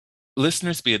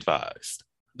Listeners be advised.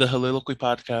 The Soliloquy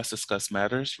podcast discuss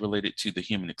matters related to the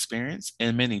human experience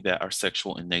and many that are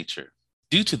sexual in nature.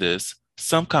 Due to this,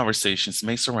 some conversations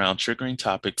may surround triggering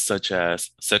topics such as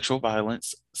sexual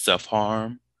violence,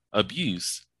 self-harm,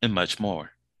 abuse, and much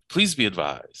more. Please be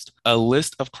advised, a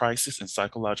list of crisis and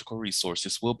psychological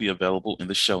resources will be available in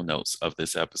the show notes of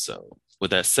this episode.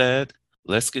 With that said,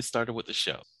 let's get started with the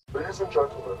show. Ladies and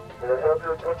gentlemen, may I have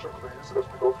your attention please as we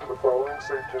go through the following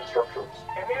safety instructions.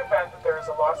 In the event that there is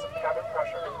a loss of cabin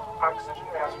pressure, oxygen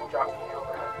mask will drop from the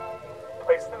overhead.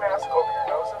 Place the mask over your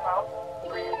nose and mouth.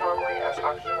 Breathe normally as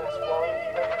oxygen is flowing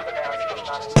even if the mask is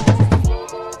not inflated. Be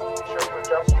sure to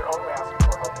adjust your own mask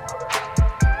before helping others.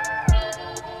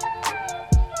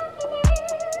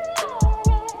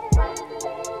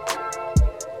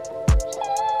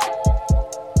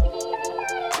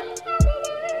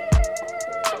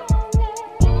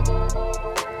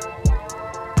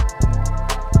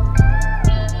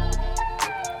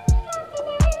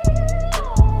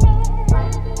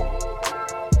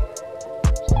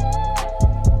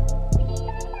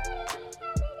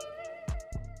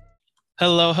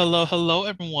 Hello,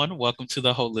 everyone. Welcome to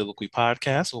the Soliloquy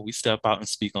podcast, where we step out and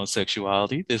speak on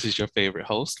sexuality. This is your favorite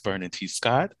host, Vernon T.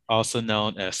 Scott, also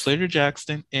known as Slater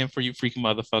Jackson, and for you freaking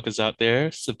motherfuckers out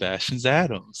there, Sebastian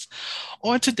Adams.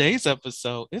 On today's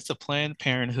episode, it's a Planned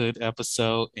Parenthood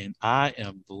episode, and I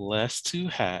am blessed to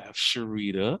have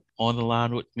Sharita on the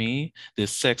line with me.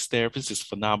 This sex therapist, this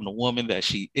phenomenal woman that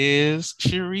she is.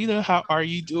 Sharita, how are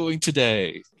you doing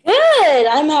today? Good.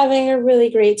 I'm having a really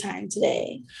great time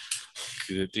today.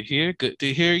 Good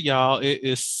to hear, y'all. It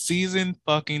is season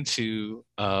fucking 2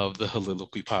 of the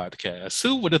Soliloquy podcast.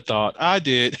 Who would have thought? I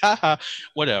did. Haha,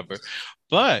 whatever.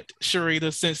 But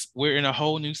Sharita, since we're in a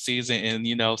whole new season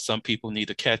and, some people need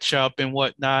to catch up and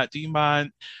whatnot, do you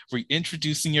mind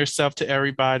reintroducing yourself to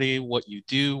everybody, what you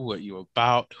do, what you're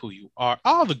about, who you are,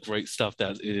 all the great stuff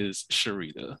that is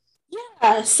Sharita?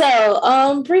 Yeah,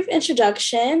 so brief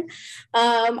introduction.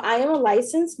 I am a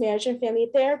licensed marriage and family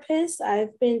therapist.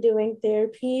 I've been doing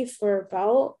therapy for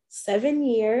about 7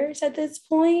 years at this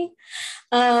point.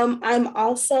 I'm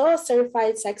also a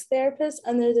certified sex therapist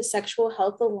under the Sexual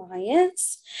Health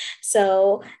Alliance.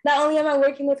 So not only am I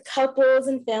working with couples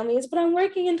and families, but I'm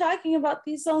working and talking about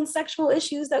these own sexual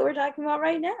issues that we're talking about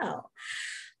right now.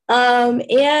 So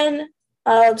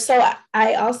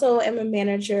I also am a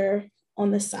manager on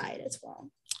the side as well.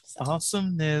 So.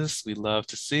 Awesomeness. We love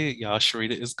to see it, y'all.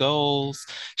 Sharita is goals.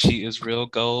 She is real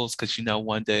goals because,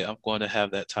 one day I'm going to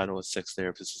have that title as sex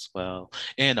therapist as well,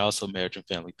 and also marriage and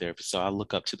family therapist. So I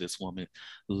look up to this woman.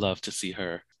 Love to see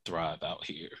her thrive out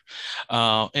here.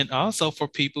 And also for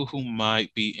people who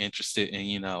might be interested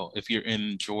in, if you're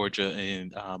in Georgia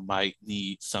and might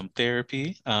need some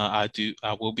therapy, I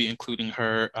will be including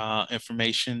her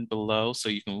information below so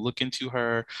you can look into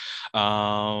her.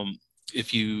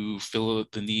 If you feel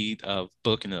the need of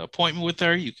booking an appointment with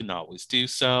her, you can always do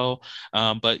so.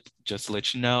 But just to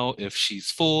let you know, if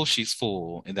she's full, she's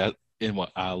full. And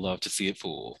what I love to see it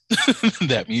full.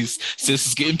 That means sis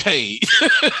is getting paid.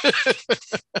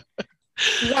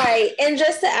 Right. And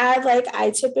just to add, I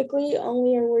typically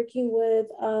only are working with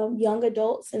young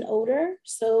adults and older.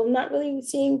 So I'm not really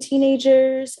seeing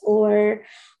teenagers or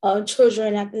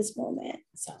children at this moment.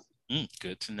 So.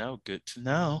 Good to know.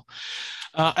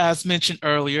 As mentioned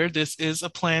earlier, this is a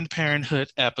Planned Parenthood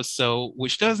episode,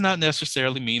 which does not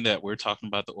necessarily mean that we're talking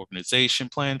about the organization.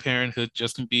 Planned Parenthood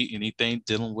just can be anything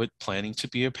dealing with planning to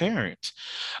be a parent.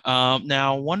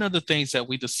 Now, one of the things that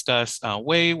we discussed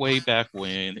way back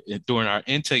when during our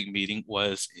intake meeting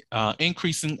was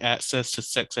increasing access to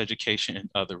sex education and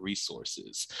other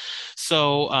resources.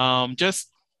 So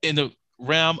just in the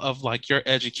realm of your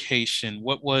education,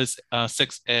 what was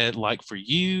sex ed like for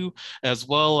you, as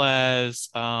well as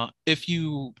if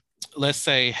you, let's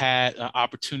say, had an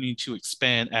opportunity to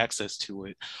expand access to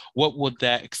it, what would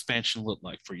that expansion look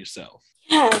like for yourself?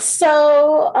 Yeah,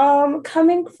 so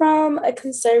coming from a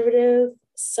conservative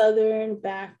Southern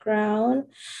background,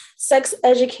 sex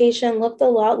education looked a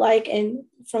lot like, and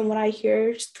from what I hear,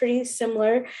 it's pretty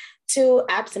similar to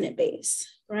abstinent-based.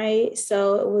 Right.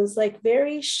 So it was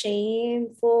very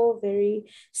shameful, very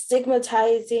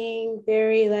stigmatizing,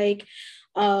 very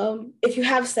if you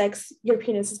have sex, your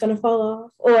penis is gonna fall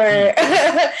off, or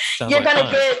you're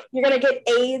gonna get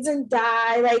AIDS and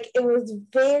die. It was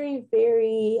very,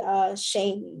 very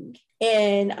shaming.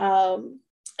 And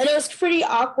it was pretty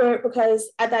awkward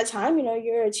because at that time,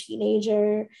 you're a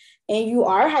teenager and you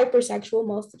are hypersexual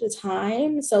most of the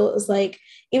time. So it was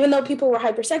even though people were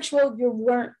hypersexual, you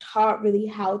weren't taught really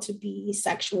how to be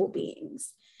sexual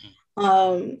beings.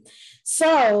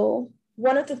 So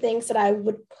one of the things that I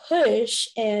would push,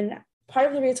 and part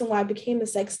of the reason why I became a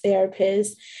sex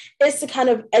therapist is to kind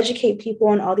of educate people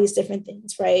on all these different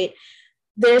things, right?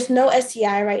 There's no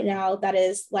STI right now that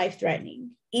is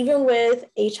life-threatening. Even with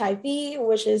HIV,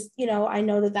 which is, I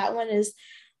know that one is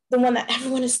the one that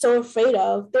everyone is so afraid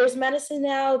of. There's medicine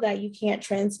now that you can't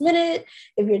transmit it.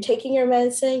 If you're taking your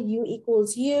medicine, you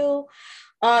equals you.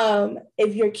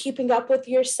 If you're keeping up with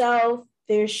yourself,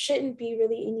 there shouldn't be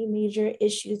really any major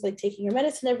issues like taking your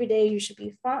medicine every day. You should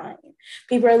be fine.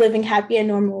 People are living happy and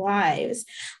normal lives.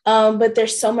 But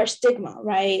there's so much stigma,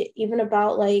 right? Even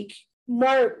about like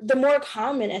the more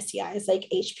common STIs like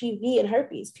HPV and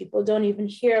herpes. People don't even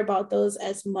hear about those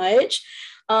as much.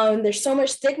 There's so much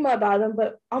stigma about them,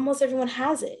 but almost everyone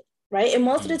has it, right? And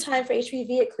most of the time for HPV,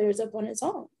 it clears up on its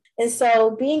own. And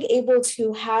so being able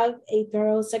to have a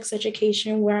thorough sex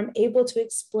education where I'm able to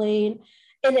explain,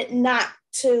 and it not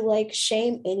to like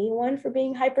shame anyone for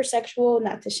being hypersexual,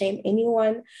 not to shame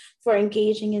anyone for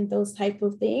engaging in those type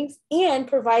of things, and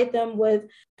provide them with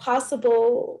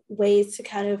possible ways to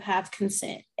kind of have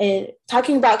consent, and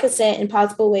talking about consent and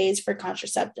possible ways for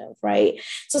contraceptive, right?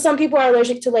 So some people are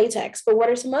allergic to latex, but what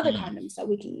are some other condoms that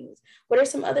we can use? What are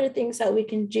some other things that we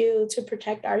can do to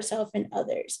protect ourselves and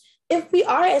others? If we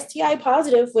are STI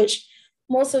positive, which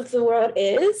most of the world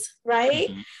is,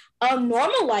 right?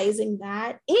 Normalizing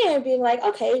that and being like,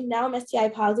 okay, now I'm STI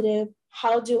positive.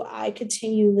 How do I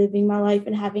continue living my life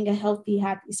and having a healthy,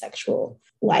 happy sexual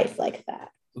life like that?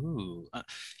 Ooh,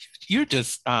 you're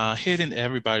just hitting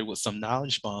everybody with some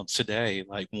knowledge bombs today.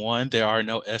 Like, one, there are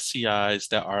no STIs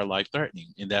that are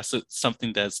life-threatening, and that's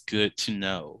something that's good to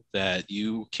know, that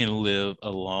you can live a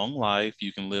long life,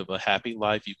 you can live a happy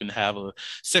life, you can have a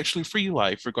sexually free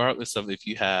life, regardless of if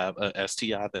you have a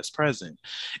STI that's present.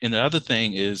 And the other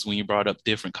thing is when you brought up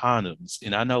different condoms,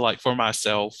 and I know, like, for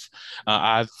myself,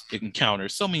 I've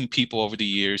encountered so many people over the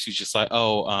years who's just like,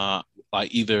 oh,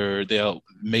 like either they'll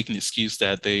make an excuse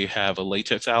that they have a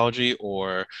latex allergy,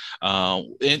 or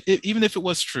even if it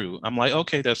was true, I'm like,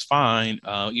 okay, that's fine.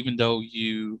 Even though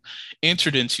you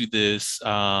entered into this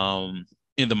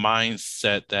in the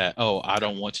mindset that, oh, I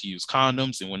don't want to use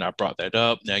condoms. And when I brought that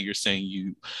up, now you're saying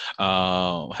you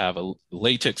have a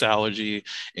latex allergy.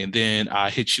 And then I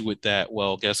hit you with that,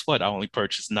 well, guess what? I only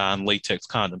purchased non-latex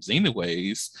condoms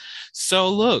anyways. So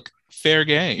look, fair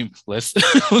game. Let's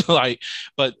like,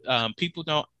 but people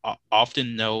don't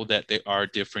often know that there are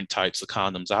different types of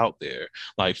condoms out there.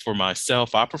 Like for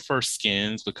myself, I prefer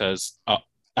skins because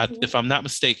if I'm not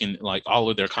mistaken, like all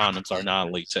of their condoms are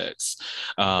non-latex.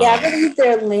 Yeah, I believe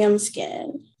they're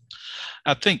lambskin.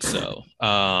 I think so.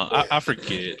 I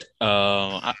forget.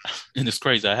 And it's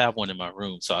crazy. I have one in my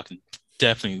room, so I can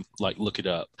definitely like look it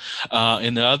up.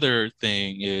 And the other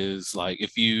thing is like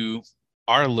if you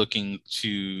are looking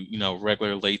to,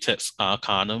 regular latex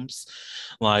condoms,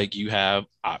 like you have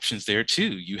options there too.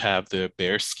 You have the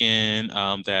bearskin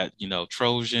that,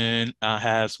 Trojan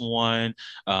has one.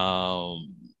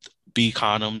 B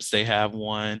condoms, they have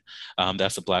one.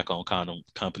 That's a black-owned condom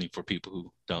company for people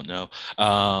who don't know.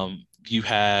 You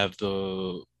have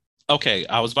okay,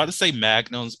 I was about to say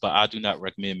Magnums, but I do not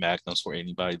recommend Magnums for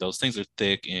anybody. Those things are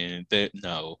thick and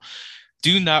no.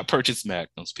 Do not purchase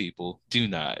Magnums, people. Do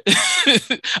not.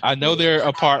 I know they're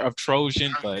a part of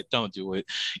Trojan, but don't do it.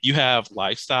 You have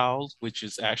Lifestyles, which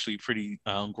is actually pretty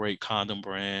great condom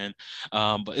brand.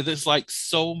 But there's like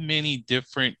so many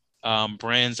different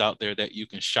brands out there that you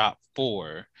can shop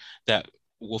for that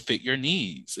will fit your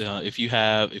needs. If you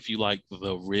like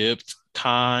the ribbed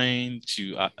kind,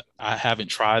 I haven't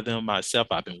tried them myself.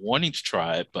 I've been wanting to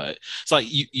try it, but it's like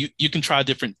you can try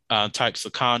different types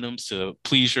of condoms to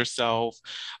please yourself,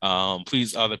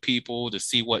 please other people, to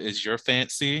see what is your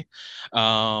fancy.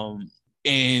 And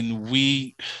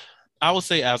I would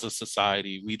say as a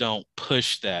society, we don't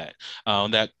push that.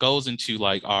 That goes into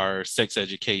like our sex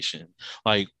education.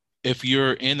 Like if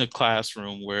you're in a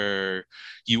classroom where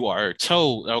you are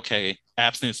told, okay,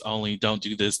 abstinence only, don't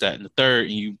do this, that, and the third,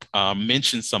 and you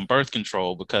mention some birth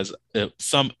control, because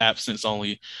some abstinence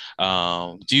only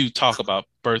do talk about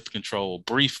birth control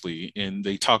briefly, and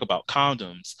they talk about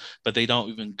condoms, but they don't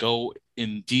even go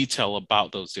in detail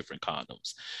about those different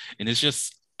condoms. And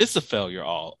it's a failure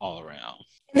all around.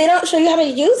 They don't show you how to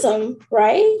use them,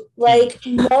 right? Like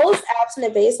most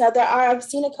abstinent based. Now I've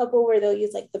seen a couple where they'll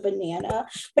use like the banana,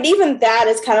 but even that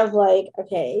is kind of like,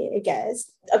 okay, I guess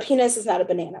a penis is not a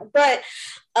banana, but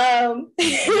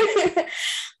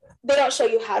they don't show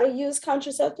you how to use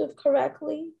contraceptive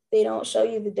correctly. They don't show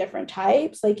you the different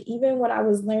types. Like, even when I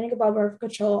was learning about birth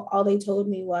control, all they told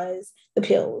me was the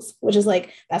pills, which is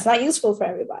like, that's not useful for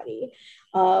everybody.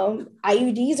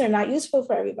 IUDs are not useful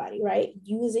for everybody, right?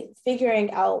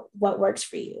 Figuring out what works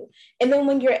for you. And then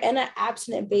when you're in an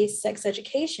abstinent-based sex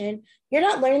education, you're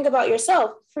not learning about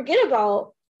yourself. Forget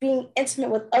about being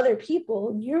intimate with other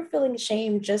people. You're feeling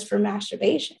shame just for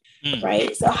masturbation,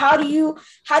 right? So how do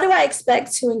I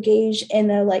expect to engage in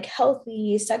a like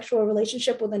healthy sexual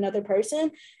relationship with another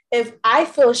person if I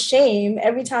feel shame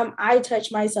every time I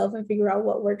touch myself and figure out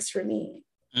what works for me?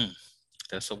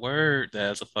 That's a word.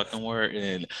 That's a fucking word.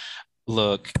 And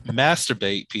look,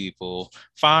 masturbate, people.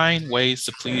 Find ways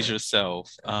to please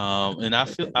yourself.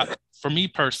 And for me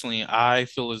personally, I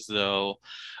feel as though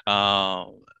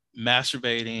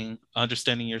masturbating,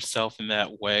 understanding yourself in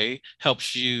that way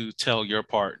helps you tell your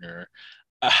partner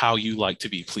how you like to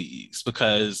be pleased,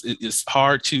 because it's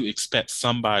hard to expect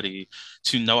somebody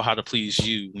to know how to please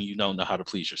you when you don't know how to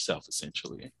please yourself,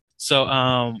 essentially. So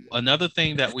another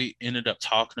thing that we ended up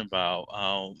talking about,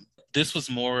 this was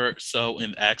more so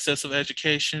in access of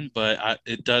education, but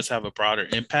it does have a broader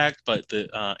impact, but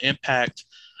the impact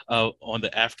on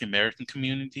the African American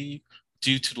community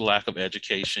due to the lack of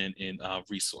education and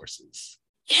resources.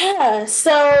 Yeah,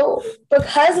 so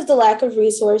because of the lack of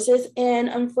resources, and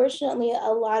unfortunately,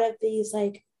 a lot of these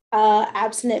like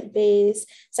abstinent based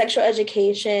sexual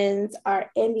educations are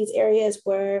in these areas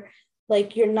where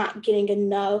like you're not getting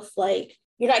enough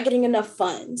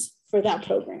funds for that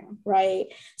program, right?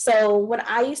 So when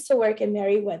I used to work in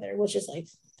Meriwether, which is like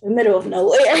the middle of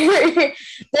nowhere, they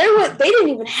didn't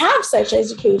even have sex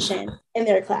education in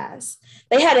their class.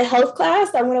 They had a health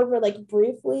class that went over like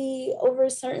briefly over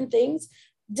certain things,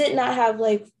 did not have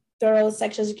like thorough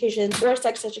sex education or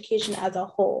sex education as a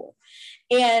whole.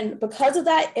 And because of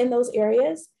that, in those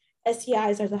areas,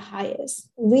 STIs are the highest.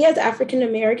 We as African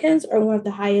Americans are one of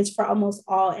the highest for almost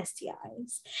all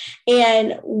STIs.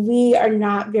 And we are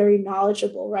not very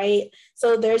knowledgeable, right?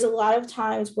 So there's a lot of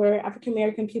times where African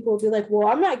American people will be like, well,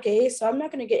 I'm not gay, so I'm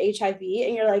not going to get HIV.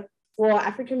 And you're like, well,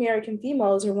 African American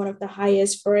females are one of the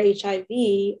highest for HIV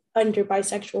under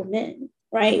bisexual men.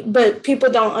 Right. But people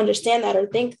don't understand that or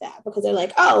think that because they're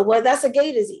like, oh, well, that's a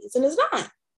gay disease. And it's not.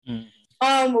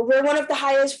 We're one of the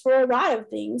highest for a lot of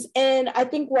things. And I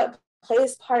think what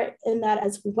plays part in that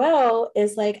as well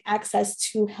is like access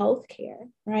to healthcare.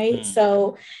 Right.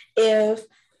 So if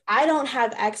I don't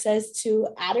have access to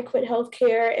adequate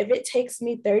healthcare, if it takes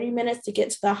me 30 minutes to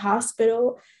get to the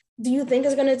hospital, do you think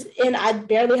it's going to, and I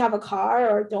barely have a car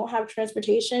or don't have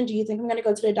transportation, do you think I'm going to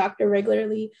go to the doctor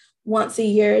regularly once a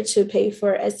year to pay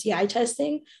for STI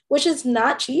testing, which is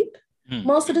not cheap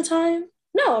most of the time?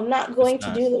 No, I'm not going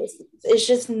to do this. It's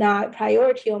just not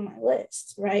priority on my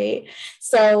list, right?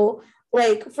 So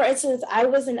like, for instance, I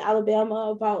was in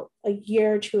Alabama about a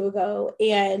year or two ago,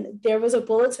 and there was a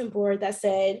bulletin board that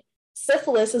said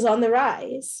syphilis is on the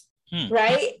rise,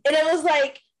 right? And it was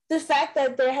like, the fact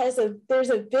that there's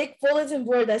a big bulletin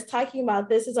board that's talking about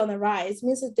this is on the rise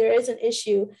means that there is an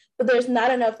issue, but there's not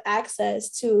enough access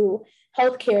to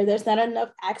healthcare. There's not enough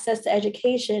access to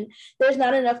education. There's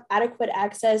not enough adequate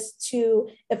access to,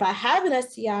 if I have an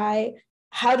STI,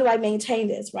 how do I maintain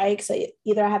this, right? So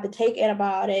either I have to take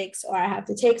antibiotics or I have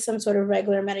to take some sort of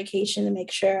regular medication to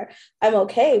make sure I'm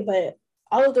okay. But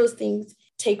all of those things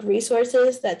take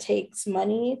resources, that takes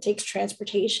money, takes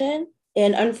transportation.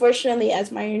 And unfortunately,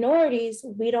 as minorities,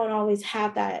 we don't always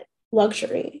have that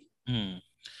luxury. And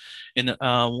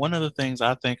one of the things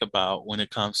I think about when it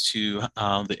comes to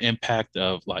the impact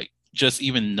of like just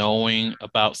even knowing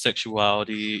about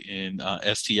sexuality and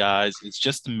STIs is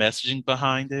just the messaging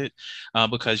behind it.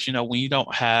 Because, you know, when you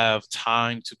don't have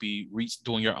time to be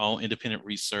doing your own independent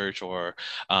research or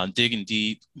digging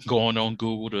deep, going on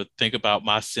Google to think about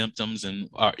my symptoms and,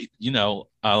 you know,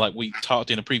 like we talked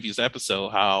in a previous episode,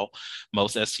 how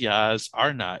most STIs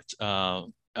are not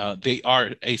they are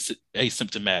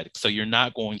asymptomatic. So you're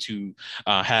not going to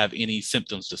have any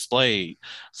symptoms displayed.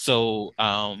 So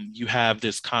you have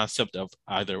this concept of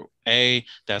either A,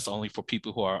 that's only for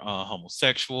people who are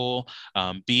homosexual,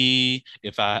 B,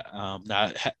 if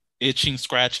not itching,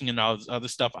 scratching, and all this other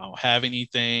stuff, I don't have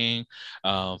anything.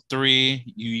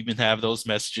 3, you even have those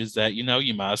messages that, you know,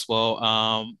 you might as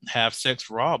well have sex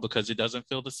raw because it doesn't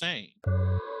feel the same.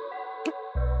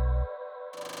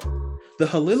 The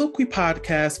Holiloquy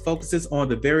podcast focuses on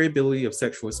the variability of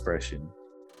sexual expression.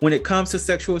 When it comes to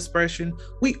sexual expression,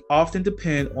 we often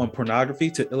depend on pornography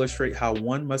to illustrate how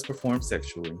one must perform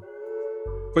sexually.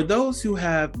 For those who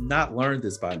have not learned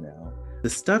this by now, the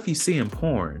stuff you see in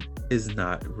porn is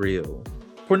not real.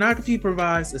 Pornography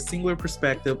provides a singular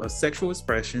perspective of sexual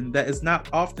expression that is not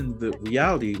often the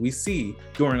reality we see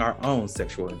during our own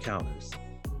sexual encounters.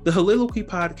 The Soliloquy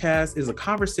podcast is a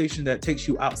conversation that takes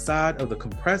you outside of the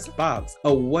compressed box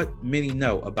of what many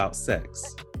know about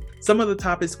sex. Some of the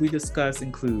topics we discuss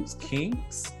includes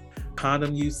kinks,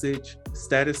 condom usage,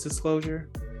 status disclosure,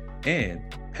 and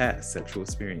past sexual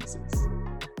experiences.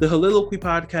 The Soliloquy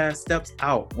podcast steps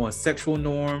out on sexual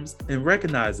norms and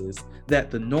recognizes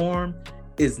that the norm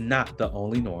is not the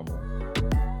only normal.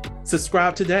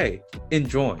 Subscribe today and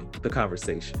join the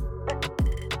conversation.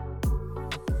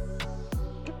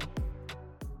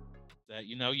 That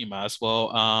you might as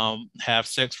well have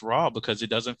sex raw because it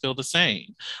doesn't feel the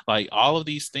same. Like all of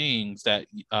these things that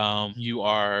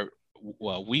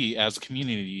we as a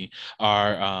community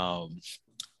are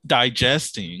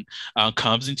digesting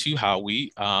comes into how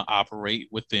we operate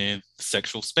within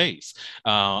sexual space.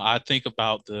 I think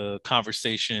about the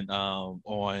conversation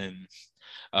on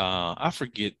I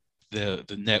forget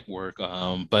the network,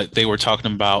 but they were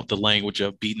talking about the language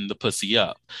of beating the pussy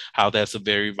up, how that's a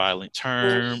very violent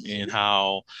term, and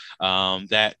how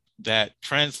that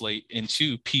translate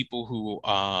into people who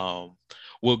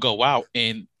will go out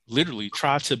and literally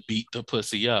try to beat the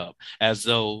pussy up as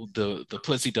though the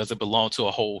pussy doesn't belong to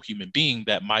a whole human being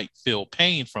that might feel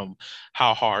pain from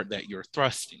how hard that you're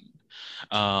thrusting.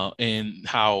 And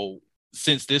how,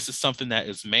 since this is something that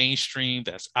is mainstream,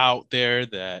 that's out there,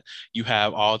 that you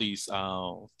have all these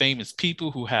famous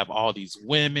people who have all these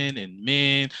women and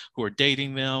men who are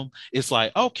dating them, it's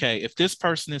like, okay, if this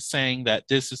person is saying that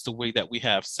this is the way that we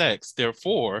have sex,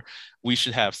 therefore we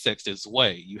should have sex this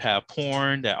way. You have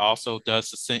porn that also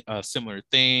does a similar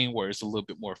thing where it's a little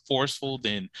bit more forceful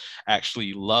than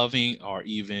actually loving or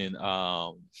even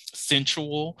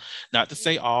sensual. Not to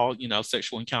say all,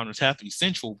 sexual encounters have to be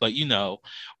sensual, but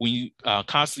when you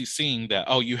constantly seeing that,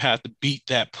 oh, you have to beat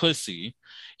that pussy,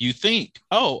 you think,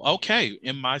 oh, okay,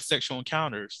 in my sexual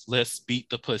encounters, let's beat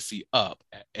the pussy up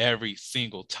at every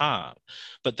single time.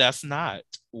 But that's not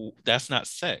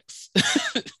sex.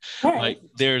 Like,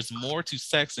 there's more to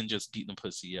sex than just beating the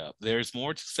pussy up. There's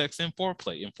more to sex than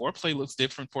foreplay, and foreplay looks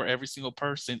different for every single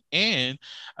person and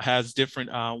has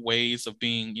different ways of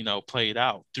being, played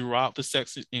out throughout the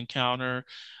sex encounter,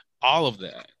 all of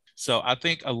that. So I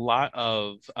think a lot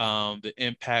of the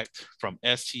impact from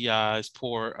STIs,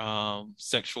 poor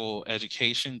sexual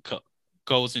education,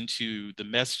 goes into the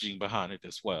messaging behind it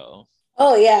as well.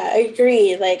 Oh yeah, I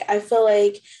agree. Like I feel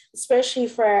like, especially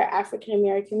for African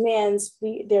American men,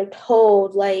 they're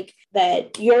told like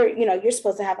that you're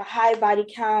supposed to have a high body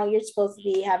count, you're supposed to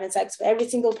be having sex with every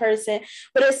single person.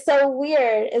 But it's so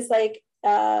weird. It's like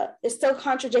it's so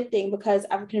contradicting because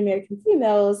African American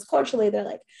females culturally they're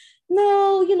like,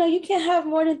 no, you can't have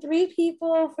more than 3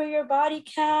 people for your body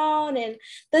count and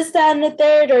this, that, and the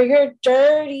third, or you're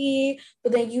dirty.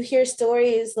 But then you hear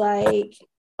stories like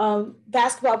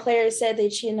basketball players said they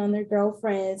cheated on their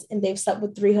girlfriends and they've slept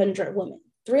with 300 women.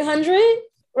 300,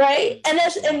 right?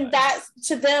 And that's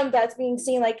to them, that's being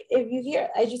seen like, if you hear,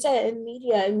 as you said, in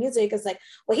media and music, it's like,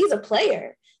 well, he's a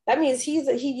player. That means he's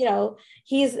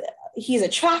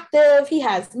attractive. He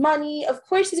has money. Of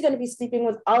course, he's going to be sleeping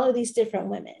with all of these different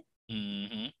women.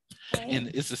 Mm-hmm.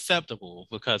 And it's acceptable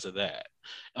because of that.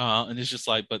 And it's just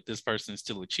like, but this person is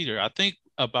still a cheater. I think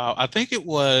it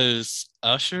was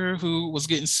Usher who was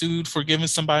getting sued for giving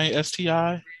somebody an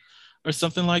STI or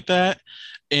something like that.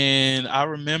 And I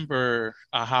remember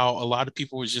how a lot of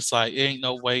people was just like, it ain't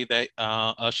no way that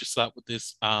Usher slept with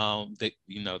this,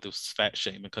 this fat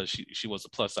shaming because she was a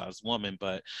plus size woman,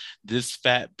 but this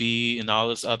fat B and all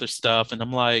this other stuff. And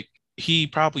I'm like, he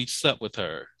probably slept with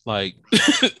her. Like,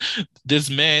 this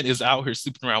man is out here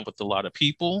sleeping around with a lot of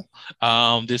people.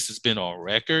 This has been on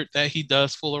record that he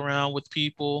does fool around with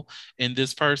people. And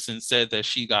this person said that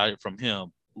she got it from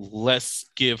him. Let's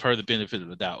give her the benefit of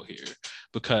the doubt here.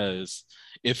 Because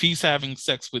if he's having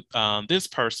sex with this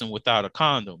person without a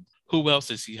condom, who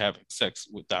else is he having sex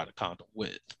without a condom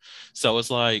with? So it's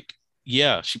like,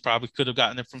 yeah, she probably could have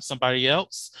gotten it from somebody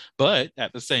else, but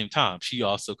at the same time, she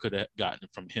also could have gotten it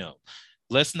from him.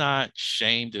 Let's not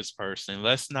shame this person.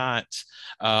 Let's not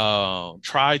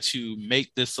try to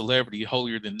make this celebrity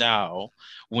holier than thou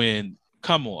when,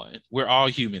 come on, we're all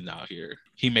human out here.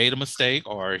 He made a mistake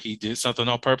or he did something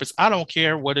on purpose. I don't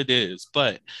care what it is,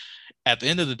 but at the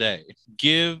end of the day,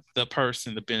 give the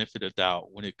person the benefit of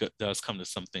doubt when it does come to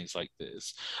some things like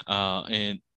this.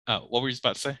 What were you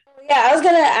about to say? Yeah, I was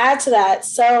going to add to that.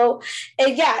 So,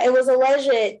 it was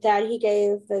alleged that he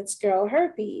gave this girl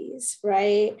herpes,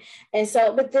 right? And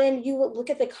so, but then you look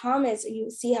at the comments and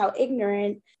you see how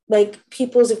ignorant, like,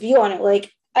 people's view on it.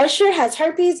 Like, Usher has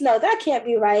herpes. No, that can't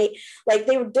be right. Like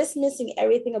they were dismissing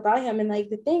everything about him. And like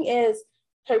the thing is,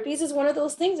 herpes is one of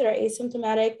those things that are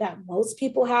asymptomatic that most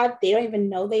people have. They don't even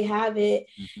know they have it.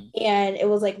 Mm-hmm. And it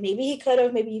was like, maybe he could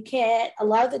have, maybe you can't. A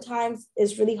lot of the times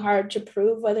it's really hard to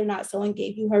prove whether or not someone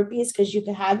gave you herpes because you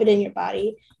can have it in your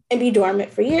body and be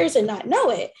dormant for years and not know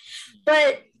it.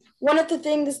 But one of the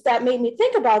things that made me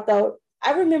think about though,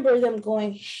 I remember them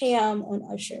going ham on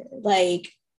Usher. Like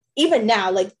even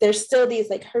now, like there's still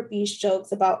these like herpes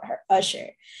jokes about Usher.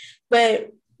 But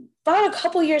about a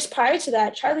couple years prior to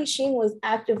that, Charlie Sheen was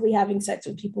actively having sex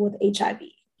with people with HIV.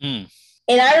 Mm.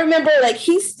 And I remember like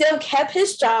he still kept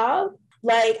his job.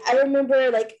 Like I remember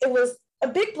like it was a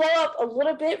big blow up a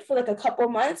little bit for like a couple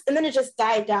months, and then it just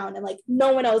died down and like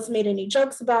no one else made any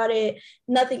jokes about it,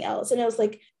 nothing else. And it was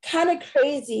like kind of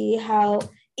crazy how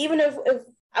even if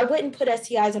I wouldn't put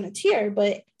STIs on a tier,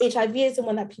 but HIV is the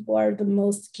one that people are the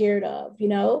most scared of, you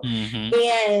know? Mm-hmm.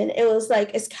 And it was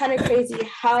like, it's kind of crazy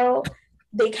how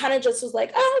they kind of just was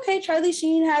like, oh, okay, Charlie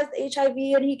Sheen has HIV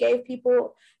and he gave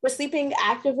people, we're sleeping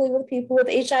actively with people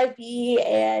with HIV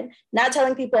and not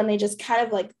telling people. And they just kind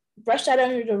of like brushed that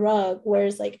under the rug,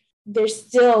 whereas like they're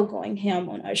still going ham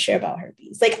on Usher about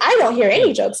herpes. Like I don't hear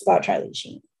any jokes about Charlie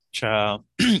Sheen. Child,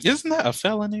 isn't that a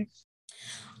felony?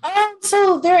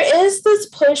 So there is this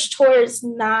push towards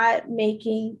not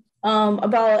making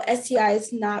about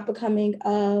STIs not becoming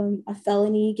a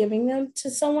felony, giving them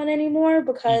to someone anymore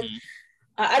because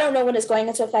Mm-hmm. I don't know when it's going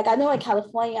into effect. I know in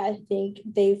California, I think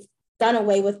they've done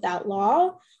away with that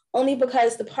law only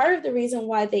because the part of the reason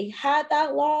why they had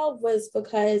that law was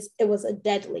because it was a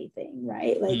deadly thing,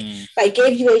 right? Like if I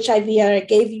gave you HIV or I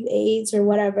gave you AIDS or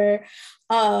whatever,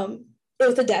 it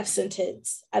was a death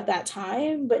sentence at that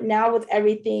time. But now with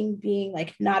everything being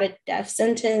like not a death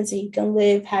sentence and you can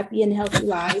live happy and healthy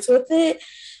lives with it,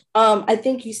 I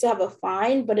think you still have a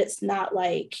fine, but it's not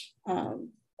like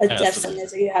a death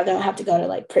sentence or you don't have to go to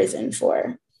like prison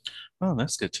for. Oh,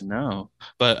 that's good to know.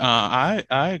 But I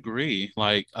agree.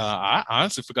 Like I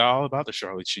honestly forgot all about the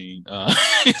Charlie Sheen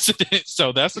incident.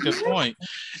 So that's a good point.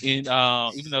 And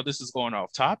even though this is going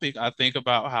off topic, I think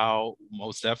about how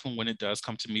most definitely when it does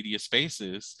come to media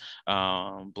spaces,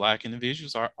 Black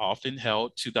individuals are often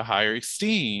held to the higher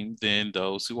esteem than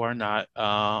those who are not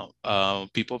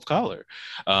people of color,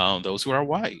 those who are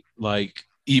white. Like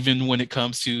even when it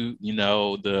comes to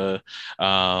the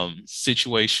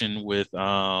situation with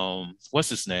what's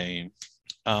his name,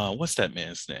 what's that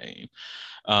man's name,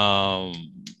 um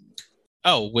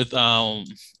with Will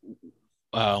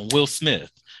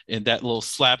Smith and that little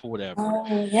slap or whatever,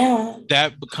 Oh yeah.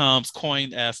 that becomes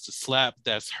coined as the slap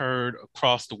that's heard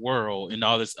across the world and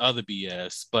all this other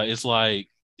BS. But it's like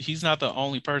he's not the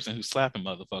only person who's slapping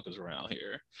motherfuckers around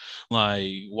here.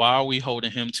 Like, why are we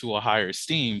holding him to a higher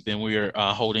esteem than we're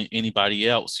holding anybody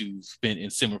else who's been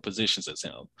in similar positions as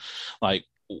him? Like,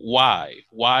 why?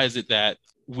 Why is it that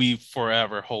we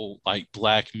forever hold like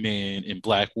Black men and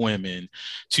Black women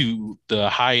to the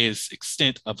highest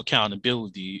extent of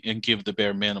accountability and give the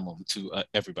bare minimum to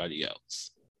everybody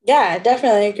else? Yeah, I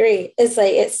definitely agree. It's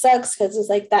like it sucks because it's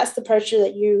like that's the pressure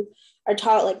that you are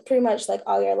taught like pretty much like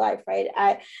all your life, right?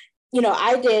 I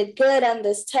did good on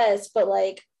this test, but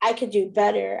like I could do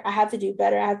better. I have to do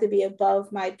better. I have to be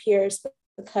above my peers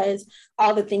because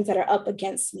all the things that are up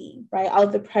against me, right? All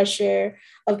the pressure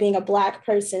of being a Black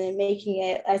person and making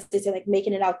it, as they say, like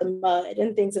making it out the mud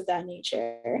and things of that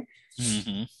nature.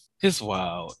 Mm-hmm. It's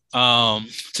wild.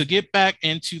 To get back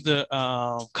into the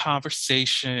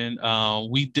conversation,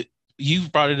 you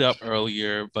brought it up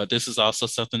earlier, but this is also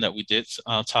something that we did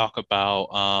talk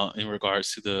about in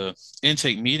regards to the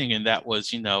intake meeting, and that was,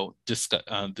 just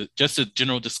a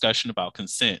general discussion about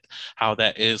consent, how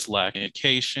that is lacking in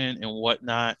education and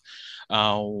whatnot.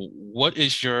 What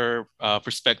is your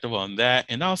perspective on that?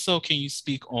 And also, can you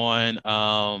speak on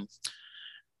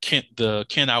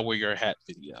Can I Wear Your Hat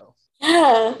video?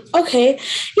 Yeah. Okay.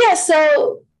 Yeah.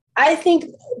 So I think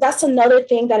that's another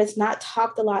thing that is not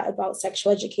talked a lot about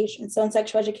sexual education. So in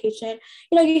sexual education,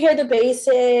 you hear the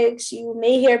basics, you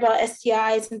may hear about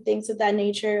STIs and things of that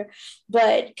nature,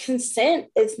 but consent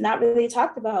is not really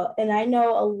talked about. And I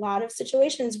know a lot of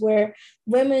situations where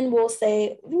women will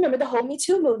say, remember the whole Me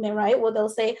Too movement, right? Well, they'll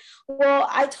say, well,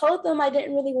 I told them I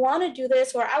didn't really want to do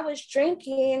this, or I was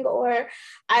drinking, or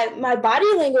my body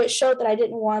language showed that I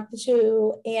didn't want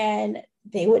to. And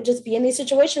they would just be in these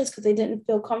situations because they didn't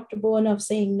feel comfortable enough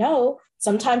saying no.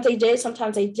 Sometimes they did,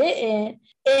 sometimes they didn't.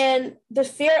 And the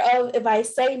fear of, if I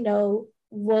say no,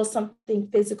 will something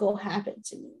physical happen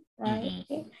to me, right?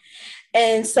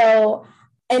 Mm-hmm.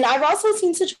 And I've also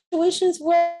seen situations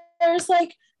where it's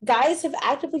like guys have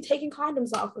actively taken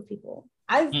condoms off of people.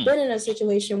 I've been in a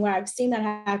situation where I've seen that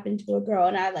happen to a girl,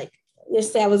 and I like,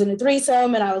 let's say I was in a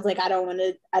threesome, and I was like,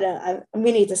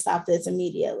 we need to stop this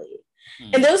immediately.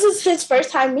 And this was his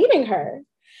first time meeting her.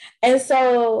 And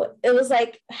so it was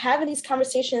like having these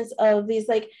conversations of these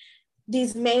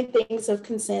main things of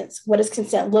consent. What does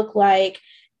consent look like?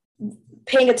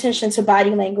 Paying attention to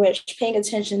body language, paying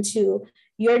attention to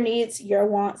your needs, your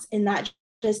wants, and not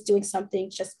just doing something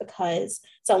just because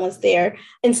someone's there.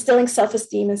 Instilling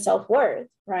self-esteem and self-worth,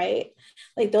 right?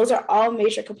 Like those are all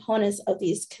major components of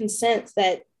these consents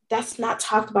that's not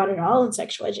talked about at all in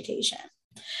sexual education.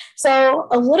 So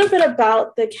a little bit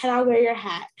about the Can I Wear Your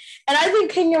Hat? And I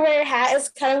think Can You Wear Your Hat is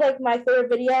kind of like my favorite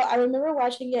video. I remember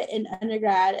watching it in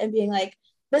undergrad and being like,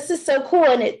 this is so cool.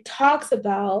 And it talks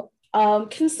about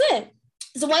consent.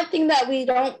 So one thing that we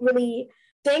don't really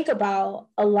think about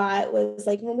a lot was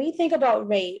like when we think about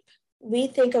rape, we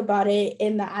think about it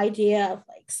in the idea of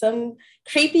like some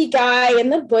creepy guy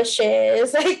in the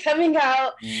bushes, like coming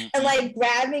out and like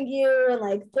grabbing you and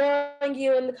like throwing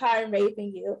you in the car and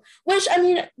raping you, which I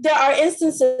mean, there are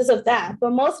instances of that,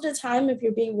 but most of the time, if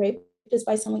you're being raped, it's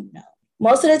by someone you know.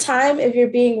 Most of the time, if you're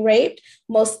being raped,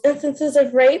 most instances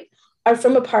of rape are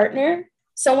from a partner,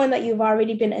 someone that you've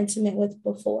already been intimate with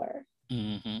before.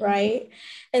 Right.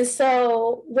 And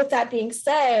so with that being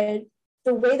said,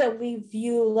 the way that we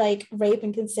view like rape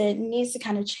and consent needs to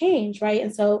kind of change, right?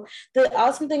 And so the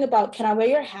awesome thing about Can I Wear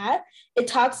Your Hat? It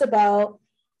talks about,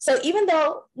 so even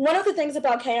though one of the things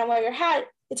about Can I Wear Your Hat,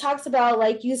 it talks about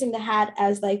like using the hat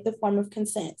as like the form of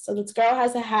consent. So this girl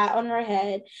has a hat on her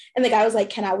head and the guy was like,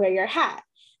 can I wear your hat?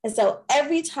 And so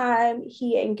every time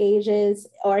he engages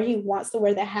or he wants to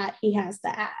wear the hat, he has to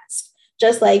ask.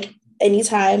 Just like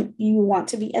anytime you want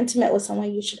to be intimate with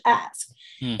someone, you should ask.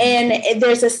 And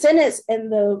there's a sentence in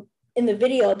the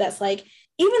video that's like,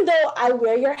 even though I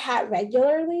wear your hat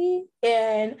regularly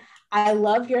and I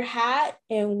love your hat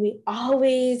and we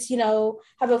always,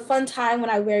 have a fun time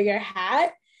when I wear your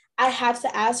hat, I have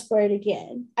to ask for it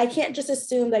again. I can't just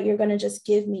assume that you're going to just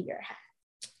give me your hat.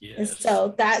 Yes. And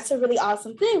so that's a really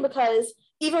awesome thing because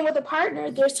even with a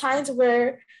partner, there's times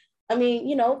where, I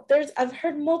mean, I've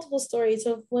heard multiple stories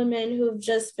of women who've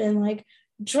just been like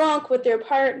drunk with their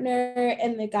partner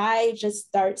and the guy just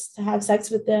starts to have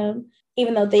sex with them,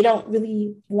 even though they don't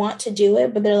really want to do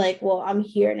it, but they're like, well, I'm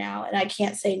here now and I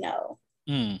can't say no.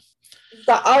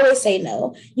 But always say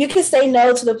no. You can say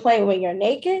no to the point where you're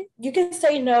naked. You can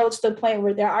say no to the point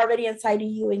where they're already inside of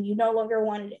you and you no longer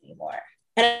want it anymore.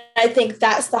 And I think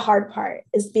that's the hard part,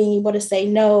 is being able to say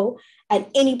no at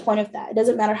any point of that. It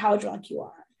doesn't matter how drunk you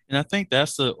are. And I think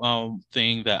that's the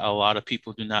thing that a lot of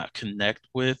people do not connect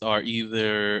with, or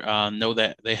either know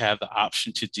that they have the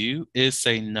option to do, is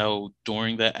say no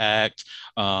during the act,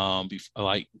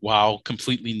 like while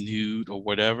completely nude or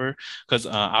whatever. Because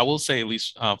I will say, at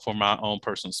least for my own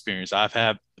personal experience,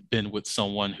 I've been with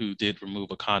someone who did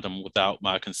remove a condom without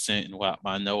my consent and without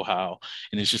my know-how.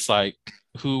 And it's just like,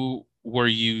 who were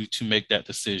you to make that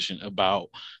decision about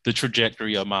the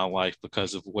trajectory of my life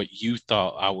because of what you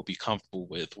thought I would be comfortable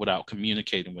with without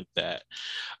communicating with that?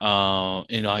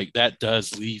 And like that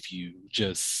does leave you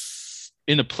just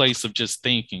in a place of just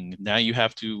thinking. Now you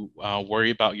have to worry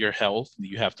about your health.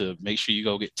 You have to make sure you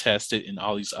go get tested and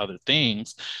all these other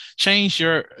things. Change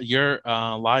your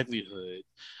livelihood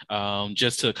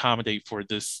just to accommodate for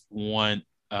this one.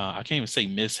 I can't even say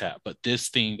mishap, but this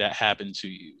thing that happened to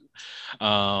you.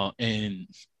 And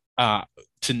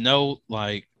to know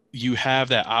like you have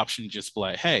that option, just be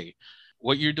like, hey,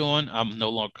 what you're doing, I'm no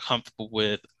longer comfortable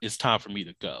with. It's time for me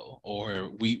to go, or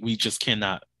we just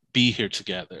cannot be here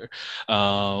together.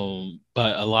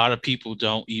 But a lot of people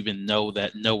don't even know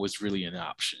that no is really an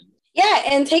option. Yeah,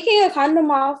 and taking a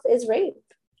condom off is rape.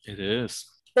 It is.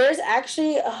 There's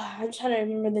actually, I'm trying to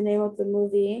remember the name of the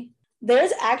movie.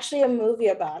 There's actually a movie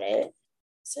about it.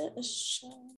 Is it a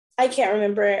show? I can't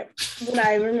remember it, but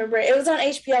I remember it was on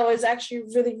HBO. It was actually a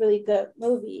really, really good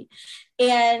movie.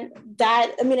 And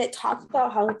that, I mean, it talks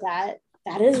about how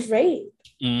that is rape.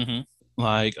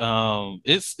 Like,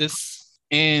 it's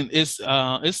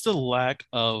the lack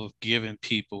of giving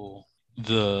people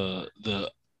the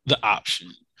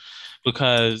option,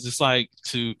 because it's like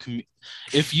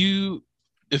if you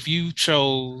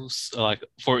chose, like,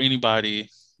 for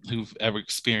anybody who've ever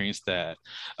experienced that,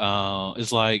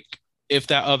 it's like if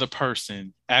that other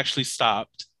person actually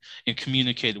stopped and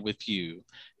communicated with you,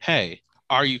 hey,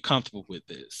 are you comfortable with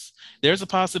this? There's a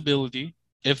possibility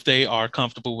if they are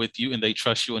comfortable with you and they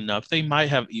trust you enough, they might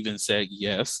have even said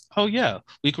yes. Oh yeah,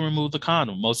 we can remove the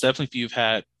condom. Most definitely if you've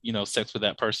had, sex with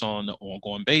that person on an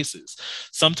ongoing basis.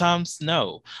 Sometimes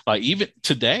no. Like even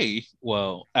today,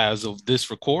 well, as of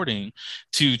this recording,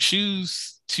 to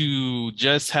choose to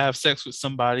just have sex with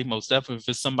somebody, most definitely if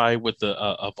it's somebody with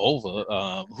a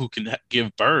vulva who can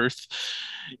give birth,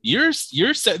 you're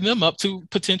setting them up to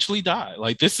potentially die.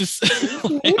 Like this is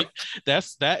Mhm. like,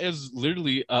 that is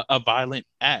literally a violent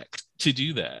act to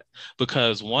do that,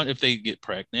 because one, if they get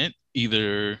pregnant,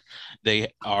 either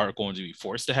they are going to be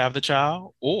forced to have the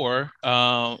child, or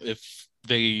if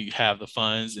they have the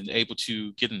funds and able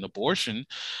to get an abortion,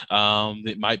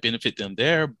 it might benefit them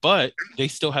there, but they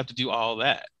still have to do all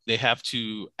that. They have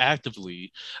to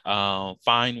actively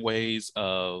find ways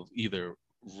of either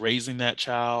raising that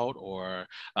child or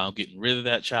getting rid of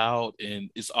that child. And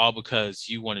it's all because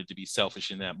you wanted to be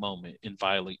selfish in that moment and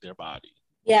violate their body.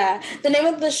 Yeah. The name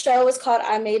of the show is called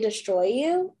I May Destroy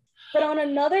You. But on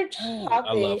another Ooh,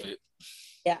 I love topic, it.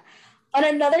 yeah, on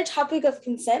another topic of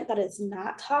consent that is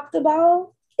not talked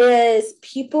about is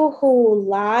people who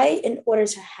lie in order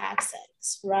to have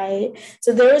sex, right?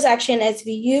 So there was actually an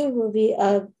SVU movie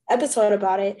episode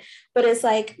about it, but it's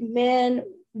like men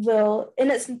will,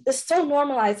 and it's so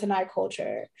normalized in our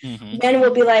culture. Mm-hmm. Men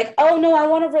will be like, oh no, I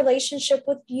want a relationship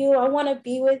with you. I want to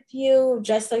be with you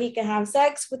just so he can have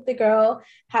sex with the girl,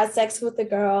 have sex with the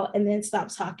girl, and then stop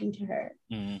talking to her.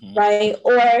 Mm-hmm. Right.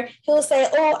 Or he'll say,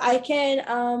 oh, I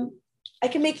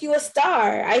can make you a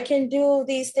star. I can do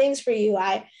these things for you.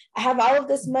 I have all of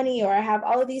this money, or I have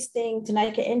all of these things, and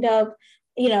I can end up,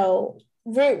 you know,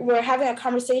 we're having a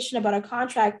conversation about a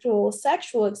contractual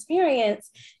sexual experience.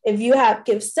 If you have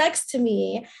give sex to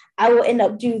me, I will end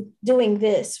up doing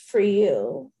this for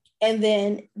you. And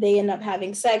then they end up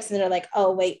having sex and they're like,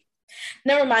 oh wait,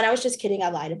 never mind. I was just kidding. I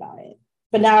lied about it.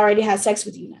 But now I already have sex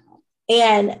with you now.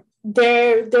 And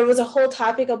there was a whole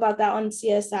topic about that on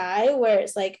CSI where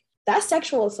it's like that's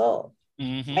sexual assault,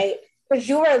 Mm-hmm. right? Because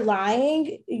you are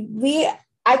lying.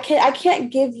 I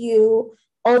can't give you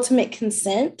ultimate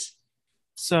consent.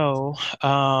 So,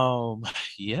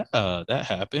 yeah, that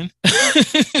happened.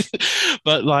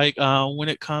 But like, when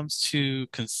it comes to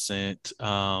consent,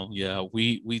 yeah,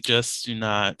 we just do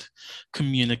not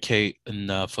communicate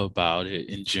enough about it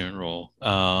in general.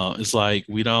 It's like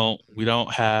we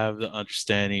don't have the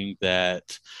understanding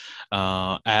that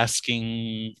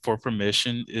asking for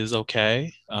permission is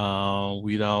okay.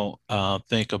 We don't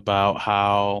think about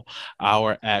how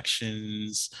our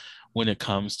actions when it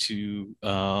comes to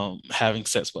having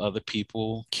sex with other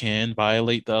people can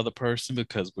violate the other person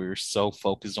because we're so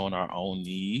focused on our own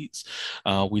needs.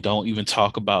 We don't even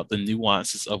talk about the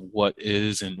nuances of what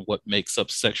is and what makes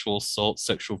up sexual assault,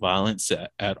 sexual violence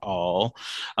at all.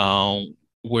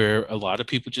 Where a lot of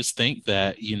people just think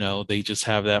that they just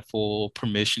have that full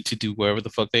permission to do whatever the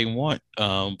fuck they want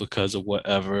because of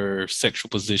whatever sexual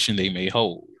position they may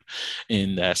hold,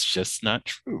 and that's just not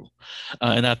true.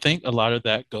 And I think a lot of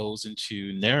that goes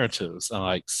into narratives.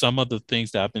 Like some of the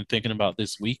things that I've been thinking about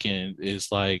this weekend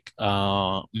is like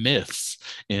myths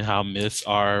and how myths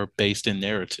are based in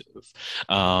narrative.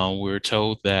 We're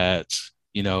told that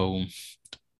you know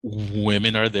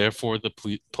women are there for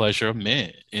the pleasure of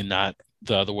men and not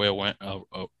the other way around.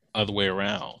 Other way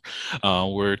around.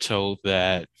 We're told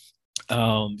that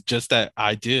just that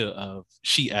idea of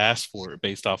she asked for it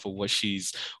based off of what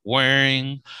she's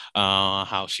wearing,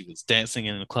 how she was dancing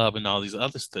in the club, and all these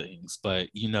other things. But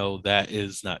that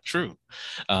is not true.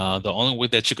 The only way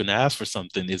that you can ask for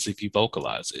something is if you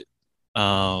vocalize it.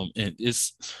 And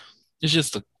it's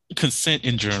just a consent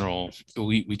in general.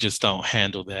 We just don't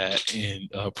handle that in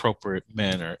an appropriate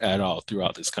manner at all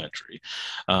throughout this country.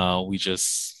 We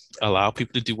just allow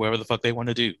people to do whatever the fuck they want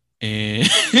to do, and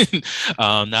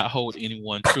not hold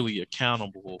anyone truly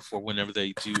accountable for whenever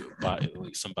they do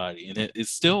violate somebody. And it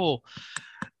still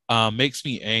makes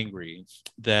me angry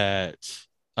that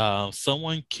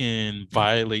someone can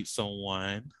violate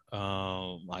someone,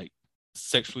 like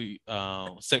sexually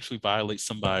violate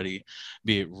somebody,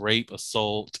 be it rape,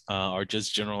 assault, or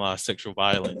just generalized sexual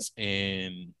violence.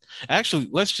 And actually,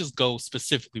 let's just go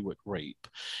specifically with rape.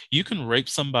 You can rape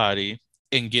somebody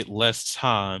and get less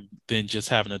time than just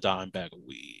having a dime bag of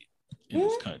weed in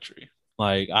this country.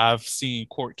 Like I've seen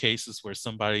court cases where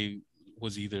somebody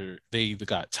was either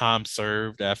got time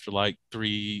served after like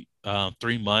 3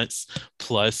 months,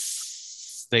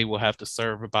 plus they will have to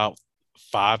serve about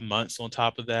 5 months on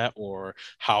top of that, or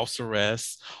house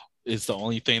arrest is the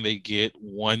only thing they get,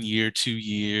 1 year, 2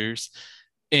 years.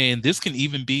 And this can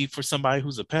even be for somebody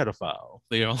who's a pedophile.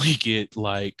 They only get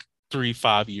like 3,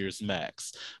 5 years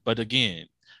max. But again,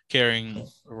 carrying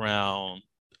around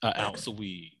an ounce of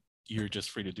weed, you're just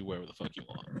free to do whatever the fuck you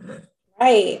want.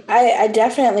 Right. I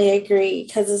definitely agree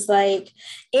because it's like,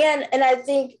 and I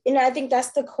think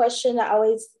that's the question that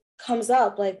always comes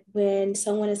up, like when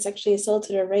someone is sexually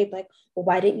assaulted or raped, like, well,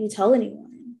 why didn't you tell anyone?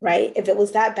 Right. If it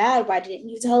was that bad, why didn't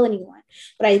you tell anyone?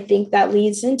 But I think that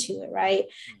leads into it, right?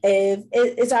 If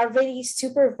it's already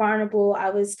super vulnerable, I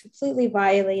was completely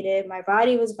violated, my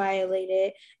body was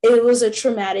violated, it was a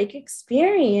traumatic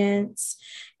experience.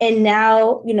 And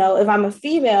now, if I'm a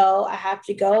female, I have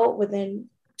to go within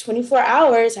 24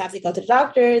 hours, I have to go to the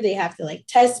doctor. They have to like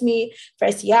test me for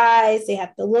STIs. They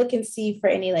have to look and see for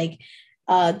any like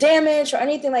damage or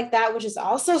anything like that, which is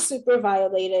also super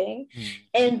violating.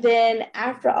 And then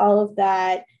after all of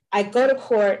that, I go to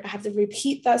court. I have to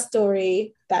repeat that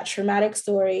story, that traumatic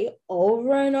story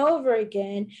over and over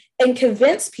again and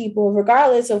convince people,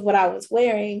 regardless of what I was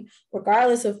wearing,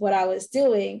 regardless of what I was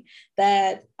doing,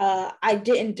 that I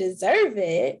didn't deserve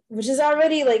it, which is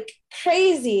already like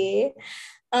crazy.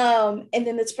 And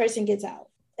then this person gets out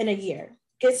in a year,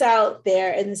 gets out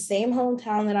there in the same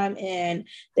hometown that I'm in.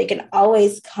 They can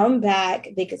always come back.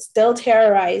 They could still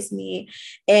terrorize me.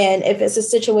 And if it's a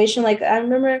situation like, I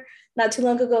remember not too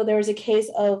long ago, there was a case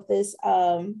of this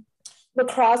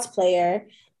lacrosse player,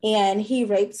 and he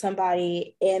raped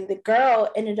somebody, and the girl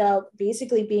ended up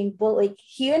basically being bullied. Like,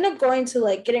 he ended up going to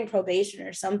like getting probation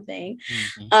or something.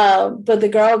 But the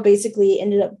girl basically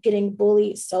ended up getting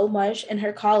bullied so much in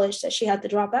her college that she had to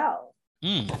drop out.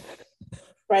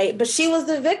 Right. But she was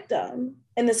the victim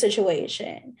in the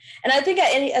situation. And I think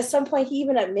at some point he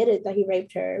even admitted that he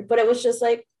raped her, but it was just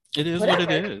like, it is whatever.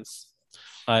 What it is.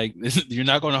 Like, you're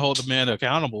not going to hold the man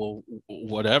accountable,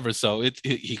 whatever. So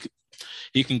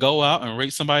he can go out and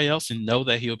rape somebody else and know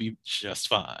that he'll be just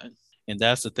fine. And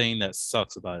that's the thing that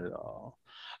sucks about it all.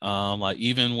 Like,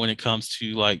 even when it comes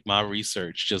to like my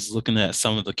research, just looking at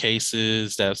some of the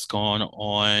cases that's gone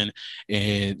on,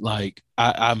 and like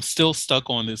I'm still stuck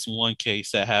on this one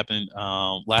case that happened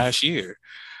last year,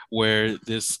 where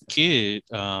this kid,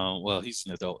 well, he's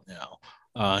an adult now.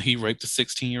 He raped a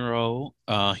 16-year-old.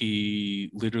 He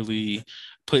literally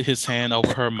put his hand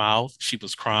over her mouth. She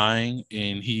was crying,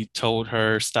 and he told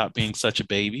her, "Stop being such a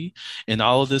baby." And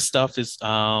all of this stuff is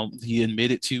he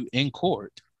admitted to in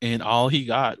court, and all he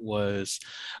got was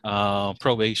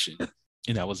probation,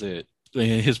 and that was it.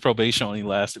 And his probation only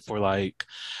lasted for like,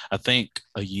 I think,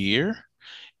 a year.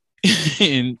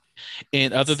 and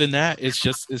other than that, it's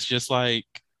just like,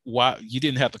 why you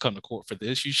didn't have to come to court for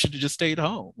this. You should have just stayed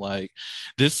home. Like,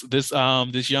 this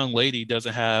young lady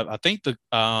doesn't have, I think the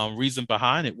reason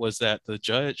behind it was that the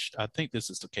judge, I think this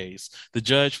is the case, the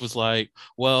judge was like,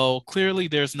 well, clearly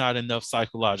there's not enough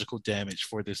psychological damage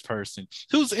for this person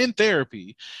who's in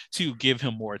therapy to give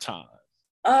him more time.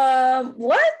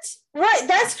 What? Right,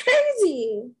 that's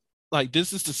crazy. Like,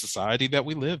 this is the society that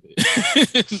we live in.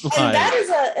 Like,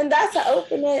 and that's an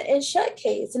open and shut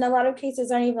case. And a lot of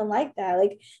cases aren't even like that.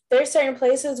 Like, there's certain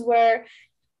places where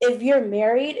if you're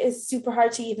married, it's super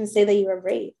hard to even say that you were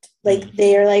raped. Like,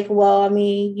 they're like, well, I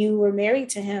mean, you were married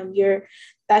to him.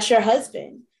 That's your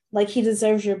husband. Like, he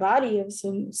deserves your body of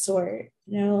some sort,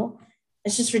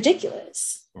 It's just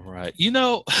ridiculous. Right.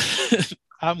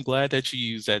 I'm glad that you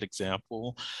used that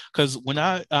example, because when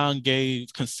I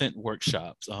gave consent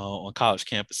workshops on college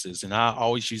campuses, and I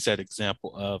always use that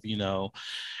example of,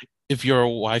 if your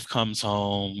wife comes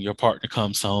home, your partner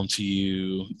comes home to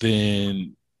you,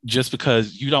 then just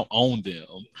because you don't own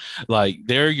them, like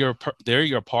they're your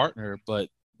partner, but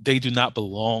they do not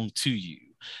belong to you.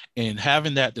 And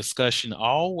having that discussion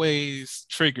always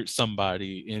triggered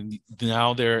somebody, and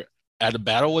now they're at a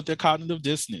battle with their cognitive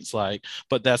dissonance, like,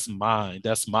 but that's mine,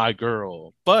 that's my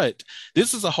girl. But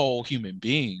this is a whole human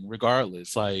being,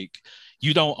 regardless. Like,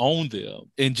 you don't own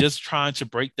them. And just trying to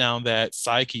break down that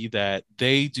psyche that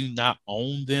they do not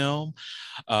own them,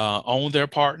 own their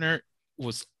partner,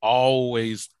 was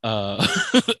always a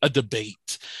debate.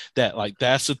 That, like,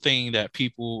 that's the thing that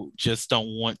people just don't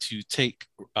want to take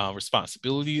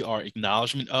responsibility or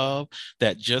acknowledgement of,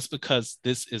 that just because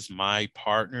this is my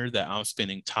partner, that I'm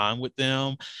spending time with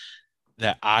them,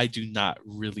 that I do not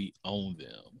really own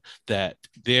them, that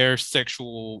their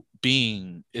sexual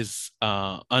being is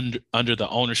under the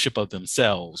ownership of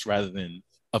themselves rather than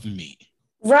of me.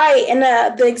 Right. And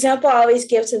the example I always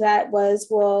give to that was,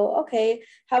 well, okay,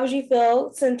 how would you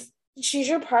feel since she's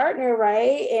your partner,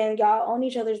 right? And y'all own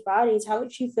each other's bodies. How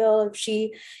would you feel if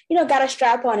she, got a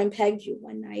strap on and pegged you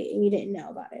one night and you didn't know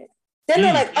about it? Then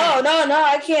they're like, oh, no,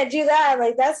 I can't do that.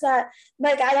 Like, that's not,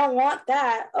 like, I don't want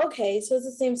that. Okay, so it's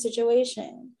the same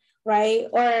situation, right?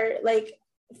 Or like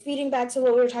feeding back to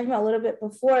what we were talking about a little bit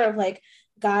before of like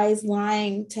guys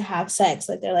lying to have sex.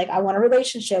 Like they're like, I want a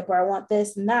relationship or I want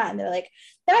this and that. And they're like,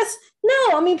 that's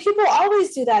no, I mean, people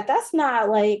always do that. That's not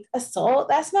like assault.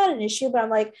 That's not an issue. But I'm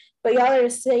like, but y'all are the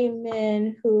same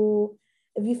men who,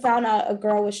 if you found out a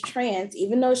girl was trans,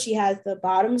 even though she has the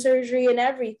bottom surgery and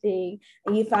everything,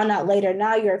 and you found out later,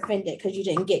 now you're offended because you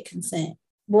didn't get consent.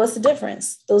 What's the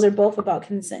difference? Those are both about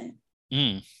consent.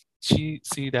 Mm. See,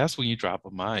 that's when you drop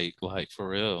a mic, like for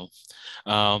real.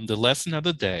 The lesson of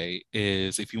the day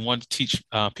is if you want to teach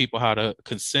people how to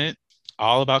consent,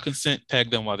 all about consent,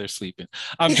 peg them while they're sleeping.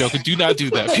 I'm joking. Do not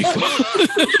do that, people.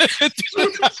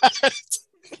 Do not.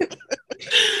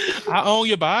 I own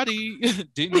your body.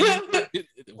 Didn't you?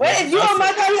 Well, if you own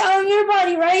my body, I own your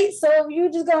body, right? So if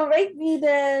you just gonna rape me,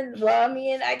 then well, I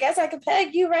mean, I guess I could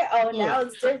peg you, right? Oh, now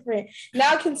it's different.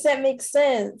 Now consent makes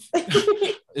sense.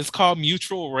 It's called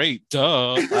mutual rape.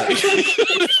 Duh.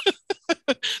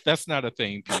 That's not a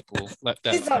thing, people.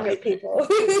 Please don't rape people.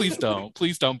 Please don't.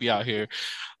 Please don't be out here.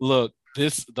 Look,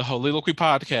 the Holiloquy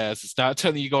podcast is not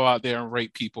telling you to go out there and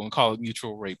rape people and call it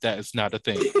mutual rape. That is not a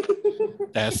thing.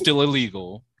 That's still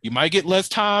illegal. You might get less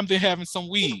time than having some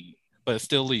weed, but it's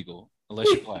still legal unless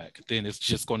you're black. Then it's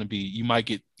just going to be you might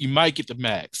get the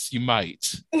max. You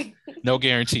might, no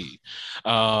guarantee.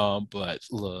 But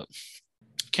look,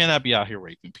 cannot be out here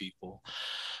raping people.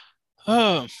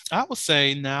 I would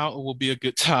say now it will be a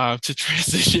good time to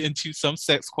transition into some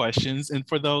sex questions. And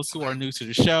for those who are new to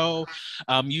the show,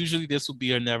 usually this will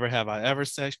be a never have I ever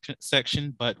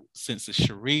section, but since it's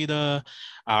Sharita,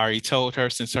 I already told her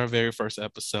since our very first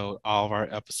episode, all of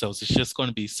our episodes is just going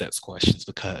to be sex questions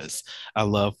because I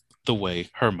love the way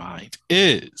her mind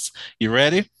is. You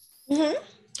ready? Mm-hmm.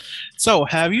 So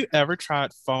have you ever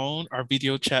tried phone or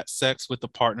video chat sex with a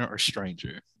partner or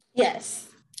stranger? Yes.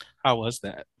 How was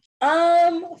that?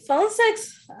 Phone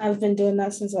sex, I've been doing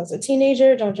that since I was a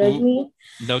teenager. Don't judge me.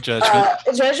 No judgment.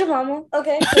 Judge your mama.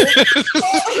 Okay. Phone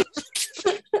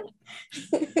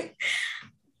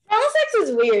sex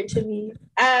is weird to me.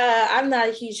 I'm not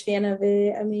a huge fan of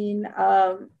it. I mean,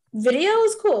 video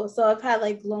is cool. So I've had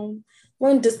like long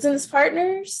distance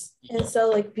partners. And so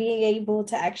like being able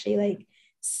to actually like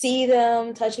see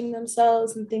them touching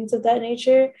themselves and things of that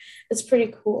nature, it's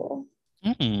pretty cool.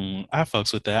 I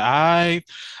fucks with that.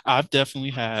 I've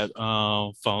definitely had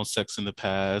phone sex in the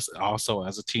past. Also,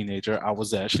 as a teenager, I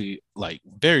was actually like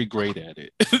very great at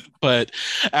it. But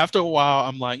after a while,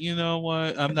 I'm like, you know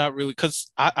what? I'm not really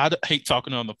because I hate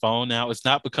talking on the phone now. It's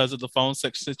not because of the phone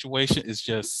sex situation. It's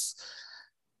just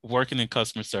working in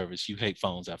customer service. You hate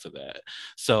phones after that.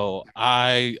 So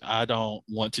I don't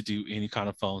want to do any kind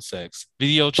of phone sex.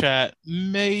 Video chat,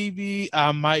 maybe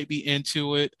I might be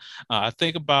into it. I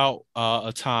think about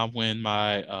a time when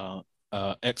my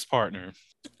ex-partner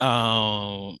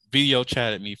video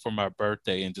chatted me for my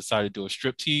birthday and decided to do a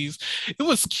strip tease. It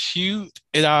was cute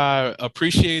and I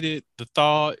appreciated the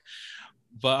thought,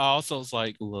 but I also was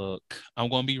like, look, I'm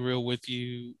gonna be real with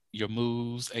you. Your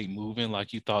moves ain't moving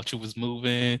like you thought you was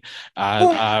moving.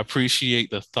 I appreciate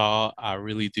the thought. I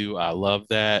really do. I love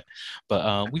that.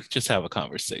 But we could just have a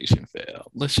conversation, Phil.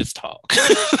 Let's just talk. Well,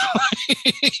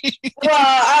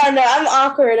 I don't know. I'm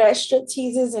awkward at strip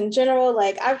teases in general.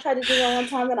 Like I've tried to do one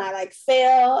time and I like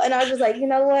fail. And I was just like, you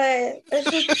know what? I'm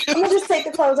gonna just take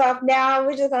the clothes off now.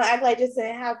 We're just gonna act like this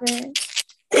didn't happen.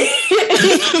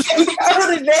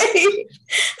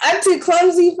 I'm too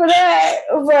clumsy for that,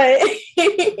 but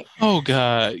oh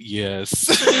God, yes.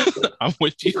 I'm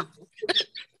with you.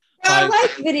 I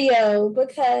like video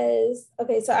because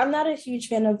so I'm not a huge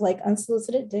fan of like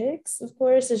unsolicited dicks. Of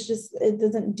course, it's just it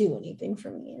doesn't do anything for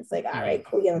me. It's like, all right,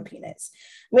 cool, you have a penis.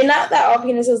 I mean, not that all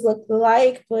penises look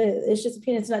alike, but it's just a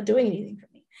penis not doing anything for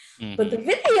me. Mm-hmm. But the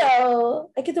video,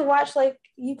 I get to watch like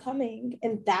you coming,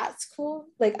 and that's cool.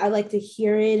 Like I like to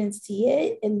hear it and see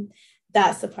it, and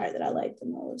that's the part that I like the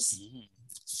most.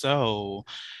 So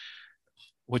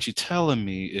what you're telling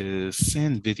me is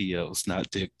send videos, not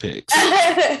dick pics.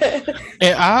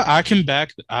 And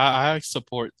I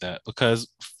support that because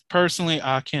personally,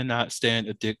 I cannot stand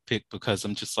a dick pic because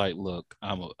I'm just like, look,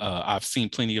 I've seen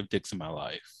plenty of dicks in my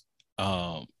life.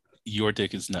 Your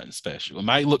dick is nothing special. It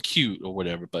might look cute or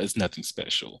whatever, but it's nothing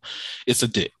special. It's a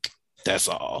dick. That's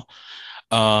all.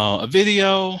 A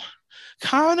video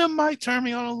kind of might turn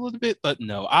me on a little bit, but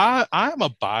no, I'm a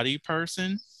body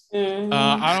person. Mm-hmm.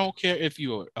 I don't care if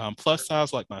you're plus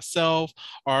size like myself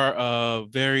or a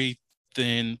very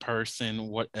thin person,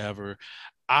 whatever.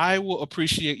 I will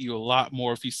appreciate you a lot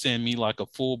more if you send me like a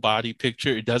full body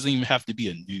picture. It doesn't even have to be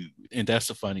a nude. And that's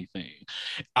the funny thing.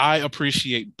 I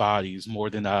appreciate bodies more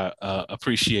than I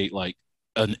appreciate like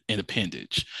an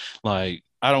appendage. Like,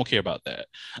 I don't care about that.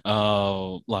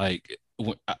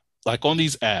 like on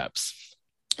these apps,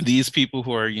 these people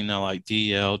who are, like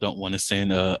DL don't want to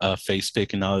send a face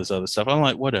pic and all this other stuff. I'm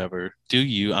like, whatever, do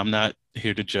you? I'm not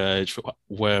here to judge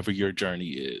wherever your journey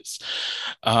is.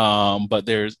 But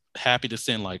they're happy to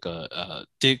send like a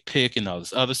dick pic and all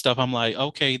this other stuff. I'm like,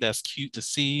 okay, that's cute to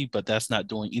see, but that's not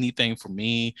doing anything for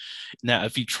me. Now,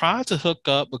 if you try to hook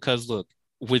up, because look,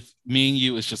 with me and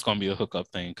you, it's just going to be a hookup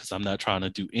thing because I'm not trying to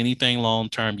do anything long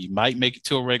term. You might make it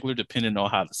to a regular depending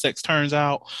on how the sex turns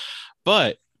out.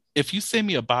 But if you send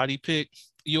me a body pic,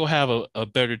 you'll have a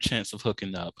better chance of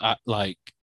hooking up.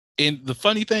 And the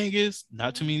funny thing is,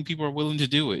 not too many people are willing to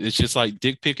do it. It's just like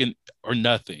dick pic or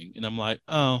nothing. And I'm like,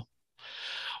 oh,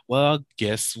 well,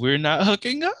 guess we're not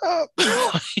hooking up.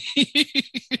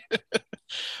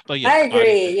 But yeah, I body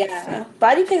agree. pics. Yeah.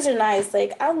 Body pics are nice.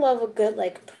 Like I love a good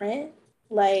like print.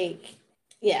 Like,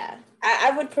 yeah.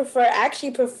 I would prefer actually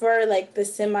prefer like the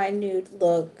semi-nude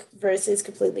look versus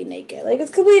completely naked. Like it's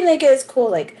completely naked is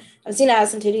cool. Like I've seen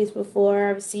ass and titties before,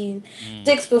 I've seen Mm.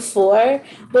 dicks before,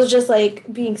 but it's just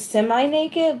like being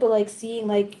semi-naked, but like seeing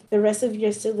like the rest of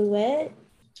your silhouette.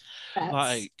 That's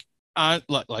Like I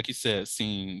like you said,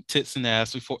 seeing tits and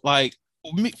ass before. Like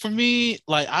for me,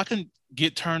 like I can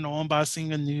get turned on by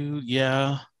seeing a nude,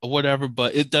 yeah, or whatever,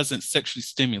 but it doesn't sexually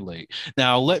stimulate.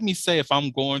 Now, let me say if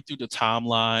I'm going through the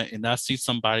timeline and I see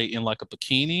somebody in like a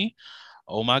bikini,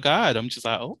 oh my God, I'm just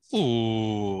like,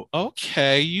 oh,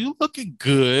 okay, you looking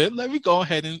good. Let me go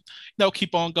ahead and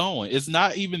keep on going. It's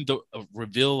not even the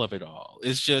reveal of it all.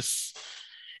 It's just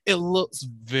it looks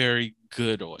very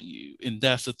good on you. And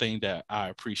that's the thing that I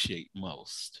appreciate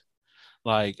most.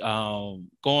 Like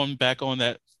going back on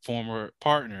that former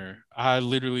partner, I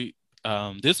literally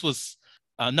this was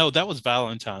no, that was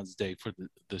Valentine's Day for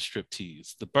the strip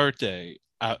tease. The birthday,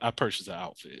 I purchased an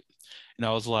outfit. And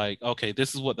I was like, okay,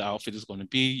 this is what the outfit is going to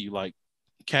be. You like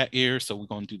cat ear, so we're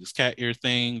going to do this cat ear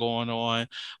thing going on.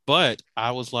 But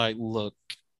I was like, look,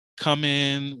 come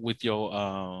in with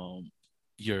your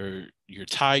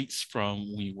tights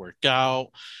from when you work out,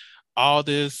 all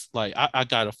this. Like I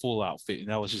got a full outfit,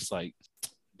 and I was just like,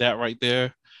 that right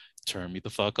there, turn me the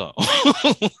fuck up.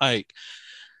 Like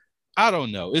I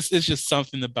don't know. It's just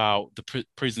something about the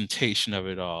presentation of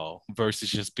it all versus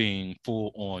just being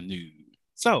full on nude.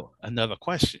 So another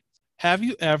question: have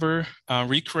you ever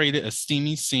recreated a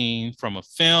steamy scene from a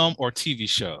film or TV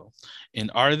show? And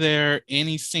are there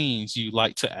any scenes you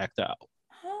like to act out?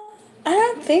 I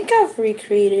don't think I've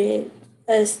recreated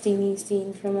a steamy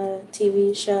scene from a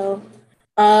TV show.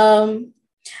 Um,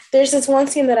 there's this one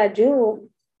scene that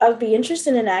I'd be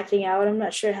interested in acting out. I'm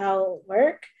not sure how it would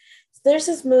work. There's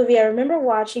this movie, I remember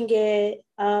watching it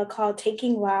called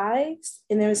Taking Lives,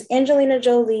 and there was Angelina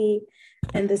Jolie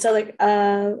and this other,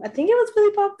 I think it was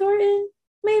Billy Bob Thornton,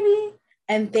 maybe.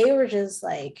 And they were just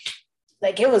like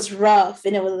it was rough,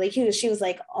 and it was like she was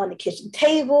like on the kitchen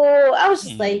table. I was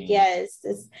just like, Hmm. yes,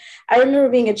 I remember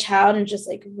being a child and just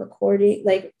like recording,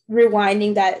 like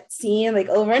rewinding that scene like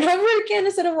over and over again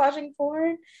instead of watching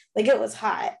porn. Like it was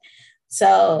hot.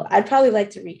 So I'd probably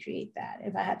like to recreate that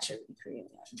if I had to recreate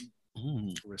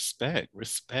one. Respect,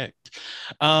 respect.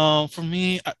 For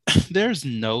me, there's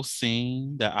no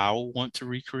scene that I would want to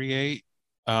recreate.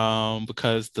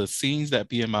 Because the scenes that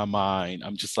be in my mind,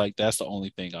 I'm just like, that's the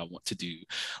only thing I want to do.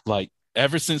 Like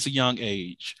ever since a young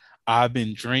age, I've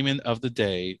been dreaming of the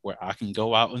day where I can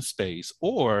go out in space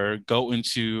or go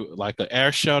into like an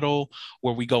air shuttle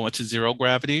where we go into zero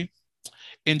gravity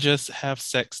and just have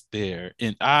sex there.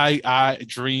 And I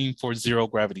dream for zero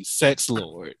gravity sex,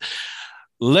 Lord.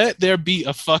 Let there be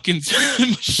a fucking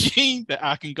machine that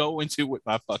I can go into with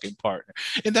my fucking partner.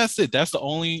 And that's it. That's the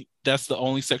only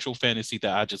sexual fantasy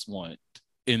that I just want.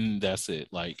 And that's it.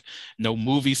 Like no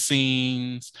movie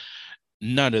scenes,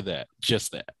 none of that.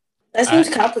 Just that. That I seems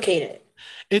complicated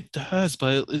It does,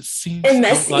 but it seems and so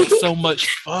messy. like so much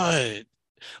fun.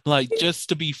 Like just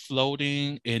to be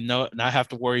floating and not have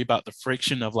to worry about the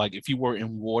friction of like if you were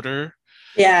in water,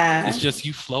 Yeah. it's just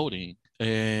you floating.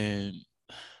 And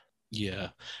yeah,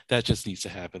 that just needs to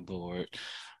happen, Lord.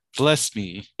 Bless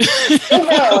me. It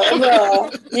will. It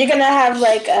will. You're gonna have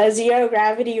like a zero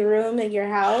gravity room in your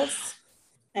house,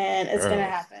 and it's gonna Girl,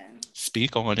 happen.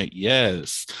 speak on it.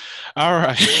 Yes. All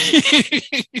right.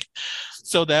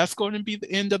 So that's going to be the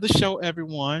end of the show,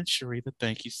 everyone. Sharita,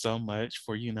 thank you so much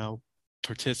for,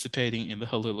 participating in the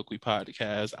Soliloquy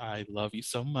podcast. I love you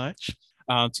so much.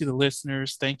 To the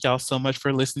listeners, thank y'all so much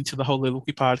for listening to the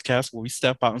Holistically podcast, where we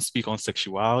step out and speak on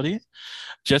sexuality.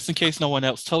 Just in case no one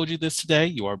else told you this today,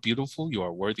 you are beautiful, you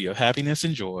are worthy of happiness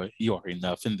and joy, you are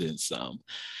enough and then some.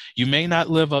 You may not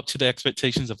live up to the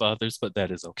expectations of others, but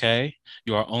that is okay.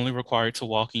 You are only required to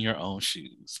walk in your own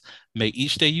shoes. May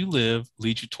each day you live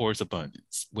lead you towards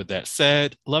abundance. With that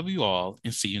said, love you all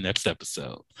and see you next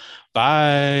episode.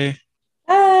 Bye.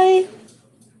 Bye.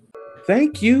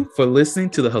 Thank you for listening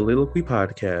to the Holistically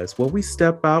podcast, where we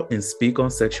step out and speak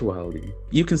on sexuality.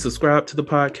 You can subscribe to the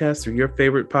podcast through your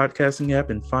favorite podcasting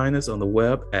app and find us on the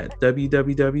web at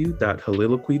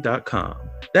www.holistically.com.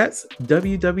 That's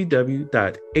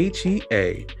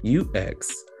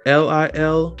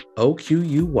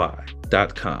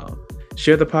www.heauxliloquy.com.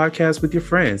 Share the podcast with your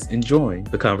friends and join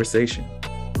the conversation.